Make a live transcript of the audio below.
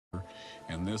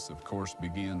And this, of course,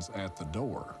 begins at the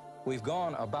door. We've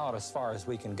gone about as far as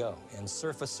we can go in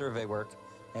surface survey work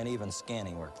and even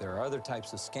scanning work. There are other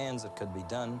types of scans that could be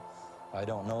done. I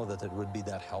don't know that it would be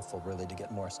that helpful, really, to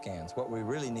get more scans. What we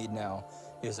really need now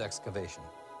is excavation.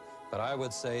 But I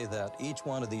would say that each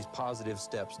one of these positive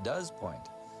steps does point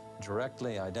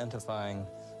directly identifying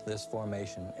this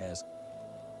formation as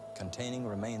containing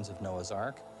remains of Noah's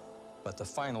Ark. But the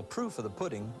final proof of the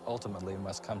pudding ultimately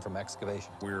must come from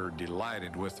excavation. We're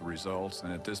delighted with the results,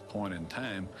 and at this point in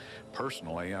time,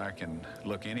 personally, I can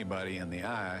look anybody in the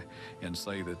eye and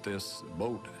say that this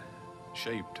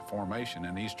boat-shaped formation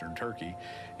in eastern Turkey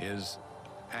is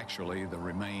actually the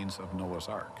remains of Noah's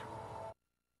Ark.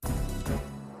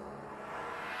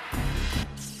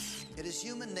 It is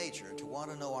human nature to want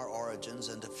to know our origins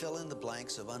and to fill in the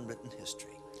blanks of unwritten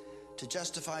history. To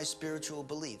justify spiritual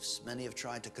beliefs, many have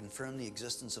tried to confirm the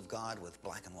existence of God with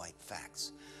black and white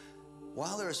facts.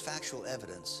 While there is factual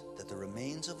evidence that the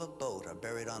remains of a boat are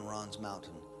buried on Ron's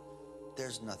Mountain,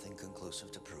 there's nothing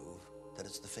conclusive to prove that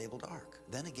it's the fabled Ark.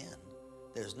 Then again,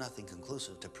 there's nothing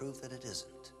conclusive to prove that it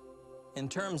isn't. In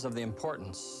terms of the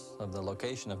importance of the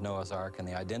location of Noah's Ark and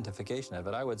the identification of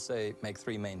it, I would say make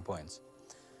three main points.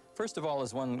 First of all,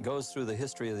 as one goes through the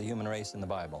history of the human race in the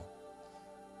Bible,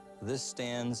 this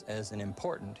stands as an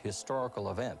important historical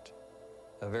event,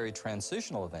 a very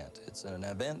transitional event. It's an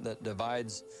event that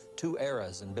divides two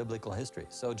eras in biblical history.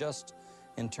 So just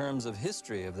in terms of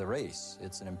history of the race,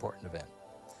 it's an important event.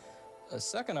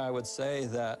 Second, I would say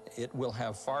that it will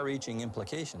have far-reaching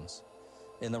implications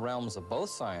in the realms of both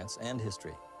science and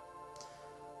history.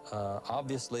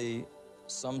 Obviously,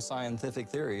 some scientific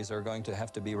theories are going to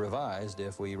have to be revised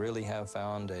if we really have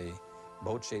found a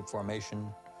boat-shaped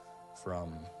formation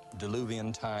from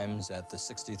Diluvian times at the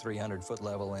 6,300-foot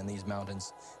level in these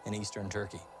mountains in eastern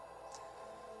Turkey.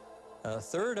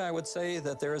 Third, I would say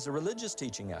that there is a religious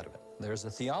teaching out of it. There's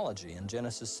a theology in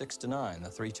Genesis 6 to 9, the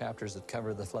 3 chapters that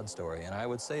cover the flood story, and I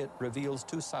would say it reveals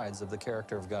two sides of the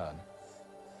character of God.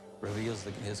 Reveals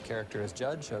his character as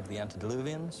judge of the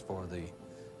antediluvians for the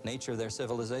nature of their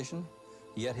civilization,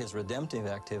 yet his redemptive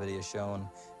activity is shown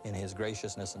in his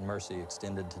graciousness and mercy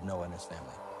extended to Noah and his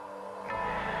family.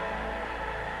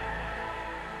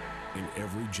 In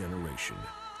every generation,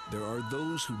 there are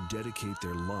those who dedicate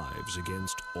their lives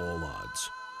against all odds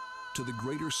to the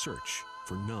greater search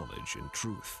for knowledge and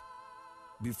truth.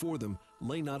 Before them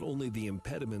lay not only the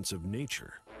impediments of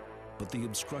nature, but the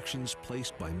obstructions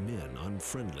placed by men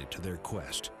unfriendly to their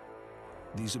quest.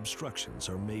 These obstructions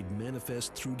are made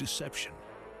manifest through deception,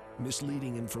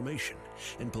 misleading information,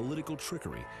 and political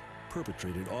trickery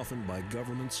perpetrated often by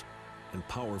governments and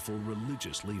powerful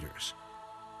religious leaders.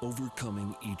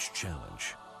 Overcoming each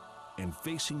challenge and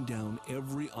facing down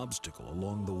every obstacle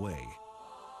along the way,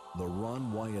 the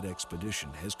Ron Wyatt expedition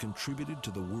has contributed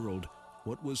to the world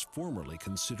what was formerly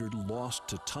considered lost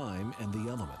to time and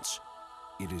the elements.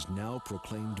 It is now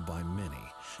proclaimed by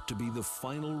many to be the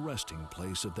final resting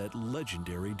place of that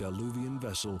legendary Diluvian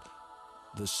vessel,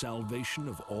 the salvation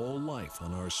of all life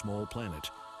on our small planet,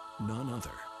 none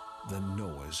other than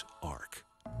Noah's Ark.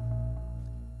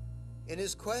 In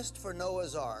his quest for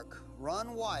Noah's Ark,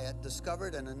 Ron Wyatt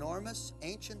discovered an enormous,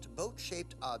 ancient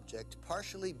boat-shaped object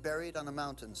partially buried on a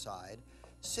mountainside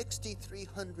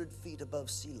 6,300 feet above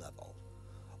sea level.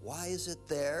 Why is it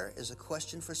there is a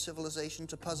question for civilization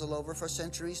to puzzle over for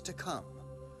centuries to come.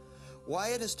 Why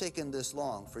it has taken this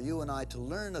long for you and I to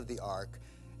learn of the Ark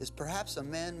is perhaps a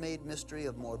man-made mystery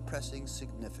of more pressing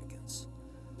significance.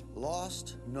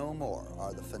 Lost no more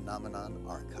are the phenomenon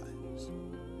archives.